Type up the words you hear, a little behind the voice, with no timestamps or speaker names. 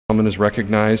Gentleman is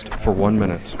recognized for 1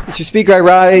 minute. Mr. Speaker, I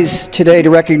rise today to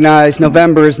recognize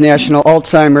November's National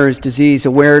Alzheimer's Disease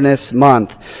Awareness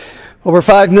Month. Over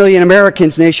 5 million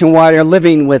Americans nationwide are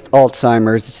living with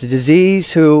Alzheimer's. It's a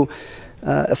disease who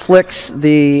afflicts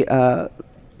the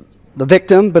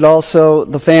victim, but also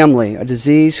the family, a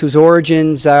disease whose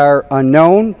origins are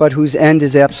unknown, but whose end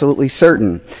is absolutely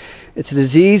certain. It's a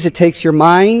disease that takes your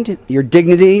mind, your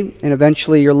dignity, and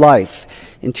eventually your life.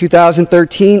 In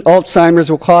 2013,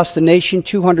 Alzheimer's will cost the nation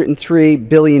 $203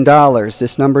 billion.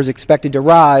 This number is expected to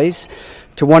rise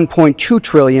to $1.2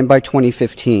 trillion by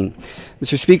 2015.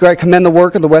 Mr. Speaker, I commend the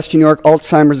work of the Western New York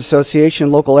Alzheimer's Association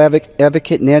and local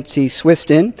advocate Nancy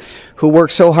Swiston, who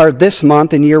worked so hard this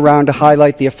month and year-round to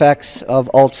highlight the effects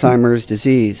of Alzheimer's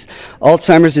disease.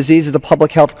 Alzheimer's disease is a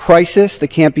public health crisis that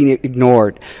can't be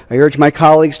ignored. I urge my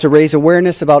colleagues to raise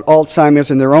awareness about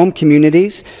Alzheimer's in their own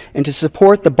communities and to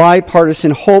support the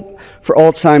bipartisan Hope for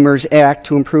Alzheimer's Act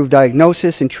to improve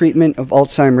diagnosis and treatment of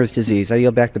Alzheimer's disease. I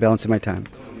yield back the balance of my time.